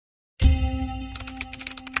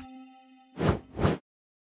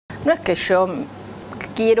No es que yo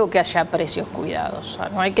quiero que haya precios cuidados, o sea,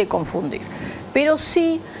 no hay que confundir. Pero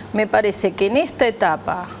sí me parece que en esta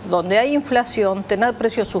etapa donde hay inflación, tener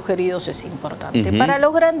precios sugeridos es importante, para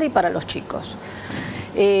los grandes y para los chicos.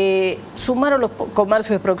 Sumaron los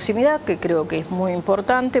comercios de proximidad, que creo que es muy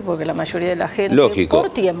importante, porque la mayoría de la gente, por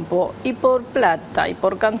tiempo y por plata y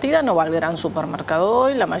por cantidad, no va al gran supermercado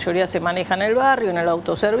hoy. La mayoría se maneja en el barrio, en el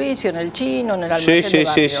autoservicio, en el chino, en el almacén de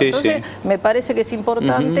barrio. Entonces, me parece que es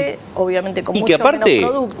importante, obviamente con mucho menos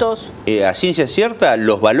productos. A ciencia cierta,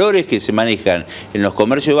 los valores que se manejan en los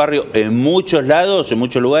comercios de barrio, en muchos lados, en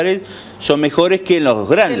muchos lugares, son mejores que en los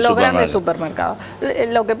grandes supermercados.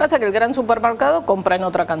 Lo que pasa es que el gran supermercado compra en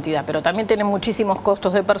otra cantidad, pero también tiene muchísimos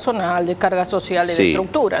costos de personal, de cargas sociales, de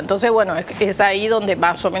estructura. Entonces, bueno, es ahí donde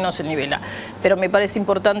más o menos se nivela. Pero me parece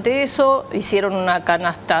importante eso. Hicieron una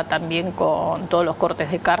canasta también con todos los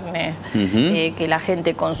cortes de carne que la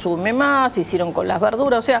gente consume más, hicieron con las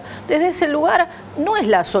verduras. O sea, desde ese lugar no es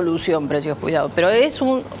la solución precios cuidados, pero es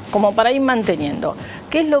como para ir manteniendo.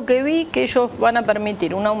 ¿Qué es lo que vi? Que ellos van a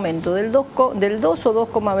permitir un aumento del 2 o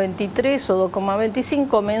 2,23 o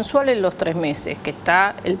 2,25 mensual en los 3 meses, que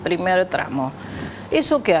está el primer tramo.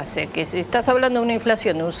 ¿Eso qué hace? Que si estás hablando de una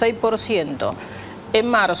inflación de un 6% en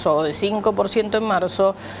marzo o de 5% en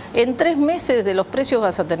marzo, en 3 meses de los precios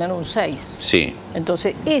vas a tener un 6%. Sí.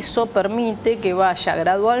 Entonces eso permite que vaya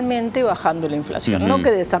gradualmente bajando la inflación. No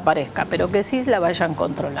que desaparezca, pero que sí la vayan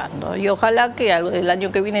controlando. Y ojalá que el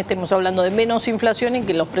año que viene estemos hablando de menos inflación y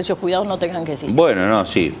que los precios cuidados no tengan que existir. Bueno, no,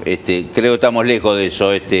 sí, creo que estamos lejos de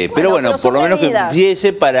eso. Pero bueno, por lo menos que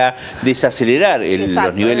empiece para desacelerar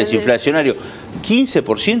los niveles inflacionarios.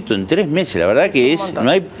 15% en 3 meses, la verdad que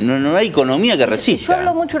no hay economía que resista. Yo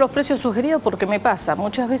hablo mucho de los precios sugeridos porque me pasa.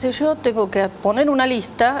 Muchas veces yo tengo que poner una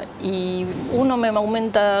lista y uno me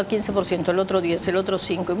aumenta 15%, el otro 10%, el otro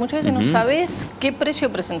 5%. Y muchas veces no sabes qué precio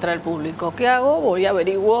presentar al público. ¿Qué hago? Voy a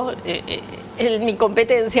averiguar mi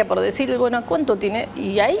competencia, por decir, bueno, ¿cuánto tiene?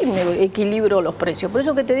 Y ahí me equilibro los precios. Por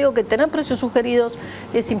eso que te digo que tener precios sugeridos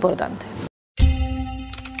es importante.